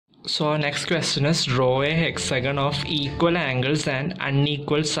So our next question is, draw a hexagon of equal angles and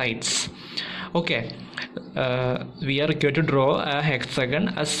unequal sides. Okay, we are required to draw a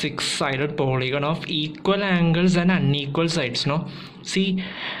hexagon, a six-sided polygon of equal angles and unequal sides. No, see,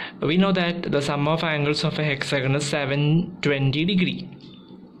 we know that the sum of angles of a hexagon is 720 degree.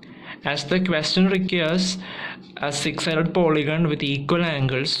 As the question requires a six-sided polygon with equal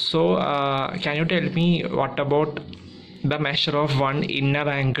angles, so can you tell me what about the measure of one inner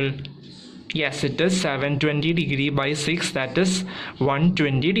angle? Yes, it is 720 degree by 6, that is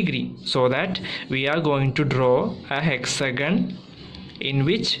 120 degree. So that we are going to draw a hexagon in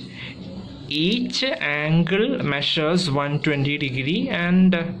which each angle measures 120 degree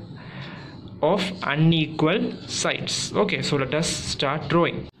and of unequal sides. Okay, so let us start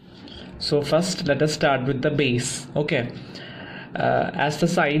drawing. So first let us start with the base. Okay, as the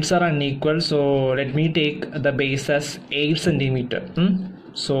sides are unequal, so let me take the base as 8 centimeter.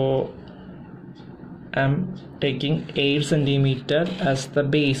 So I'm taking 8 centimeter as the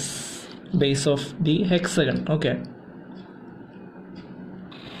base of the hexagon. Okay,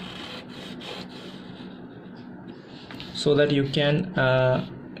 so that you can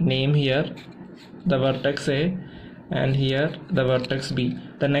name here the vertex A and here the vertex B.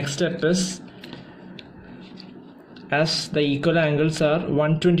 The next step is, as the equal angles are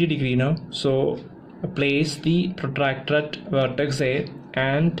 120 degree now, so place the protractor at vertex A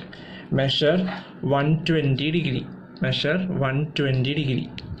and measure 120 degree. Measure 120 degree.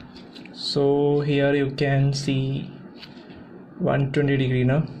 So here you can see 120 degree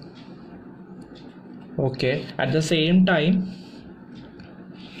now. Okay, at the same time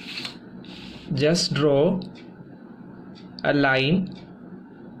just draw a line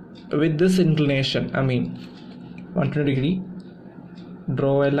with this inclination, 120 degree.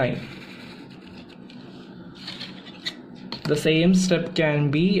 Draw a line. The same step can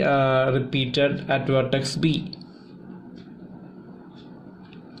be repeated at vertex B.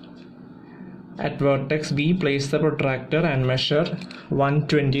 At vertex B, place the protractor and measure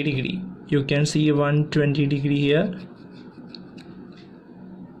 120 degree. You can see 120 degree here.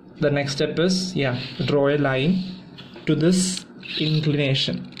 The next step is, draw a line to this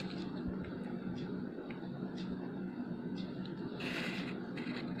inclination.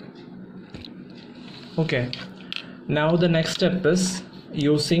 Okay, now the next step is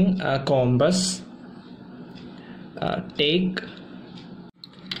using a compass. The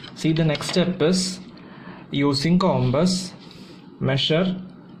next step is using compass, measure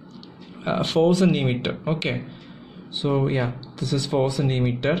 4 centimeter. Okay, so this is 4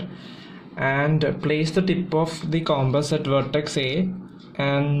 centimeter, and place the tip of the compass at vertex A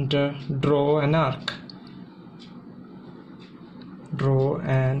and draw an arc. Draw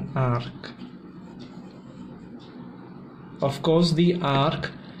an arc. Of course, the arc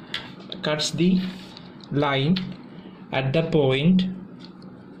cuts the line at the point.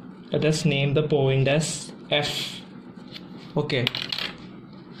 Let us name the point as F. Okay,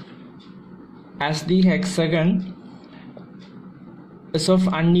 as the hexagon is of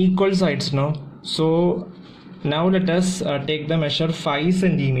unequal sides now, so now let us take the measure 5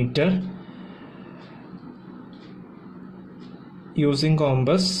 centimeter using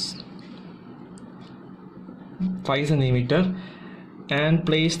compass. 5 centimeter, and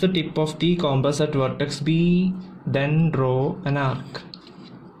place the tip of the compass at vertex B, then draw an arc,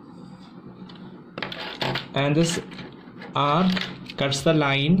 and this arc cuts the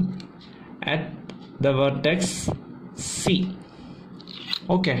line at the vertex C.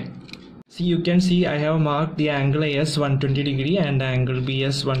 Okay, see, you can see I have marked the angle A as 120 degree and angle B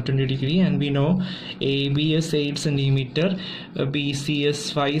as 120 degree, and we know AB is 8 centimeter, BC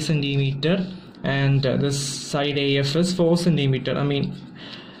is 5 centimeter, and this side AF is 4 centimeter.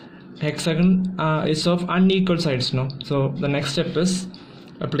 Hexagon is of unequal sides now. So the next step is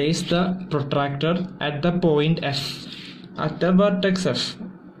place the protractor at the point F, at the vertex F.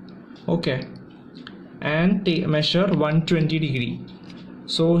 Okay, and measure 120 degree.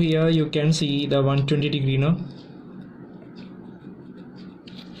 So here you can see the 120 degree now.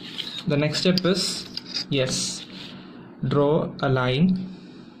 The next step is, draw a line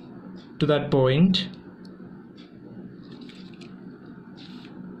to that point.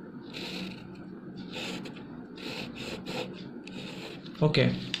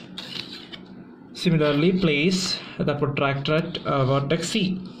 Okay, similarly place the protractor at vertex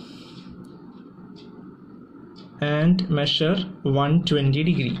C and measure 120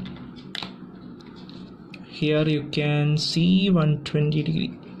 degree. Here you can see 120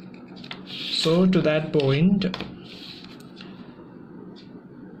 degree. So to that point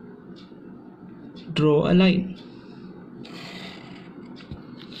draw a line.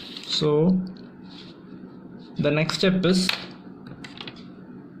 So the next step is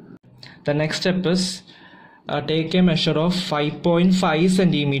take a measure of 5.5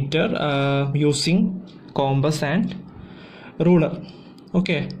 centimeter using compass and ruler.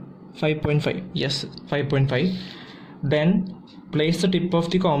 Okay, 5.5, yes, 5.5. Then place the tip of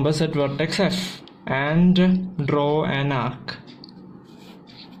the compass at vertex F and draw an arc.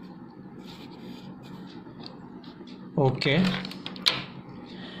 Okay,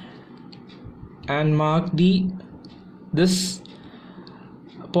 and mark this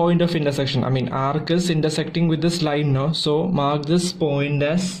point of intersection. I mean, arc is intersecting with this line now, so mark this point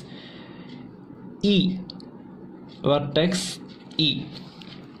as E, vertex E.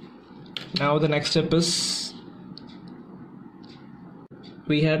 Now the next step is,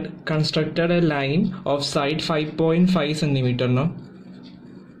 we had constructed a line of side 5.5 centimeter now.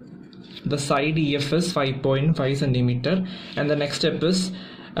 The side EF is 5.5 centimeter, and the next step is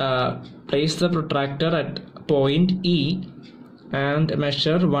place the protractor at point E and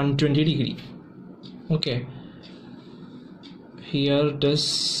measure 120 degree. Okay, here it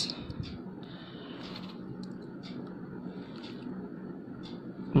is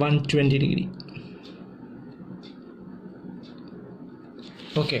 120 degree.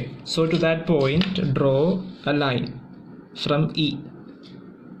 Okay, so to that point draw a line from E.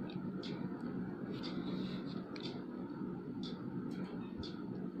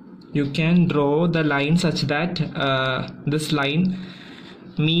 You can draw the line such that this line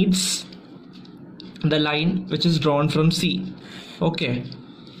meets the line which is drawn from C. Okay,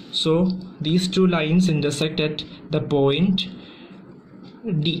 so these two lines intersect at the point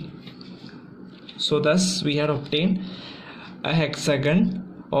D. So thus we have obtained a hexagon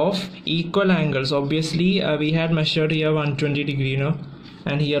of equal angles. Obviously we had measured here 120 degree now,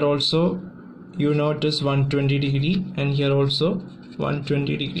 and here also you notice 120 degree, and here also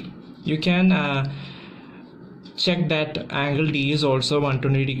 120 degree. You can check that angle D is also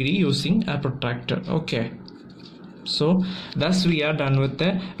 120 degree using a protractor. Okay, so thus we are done with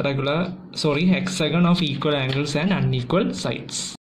the hexagon of equal angles and unequal sides.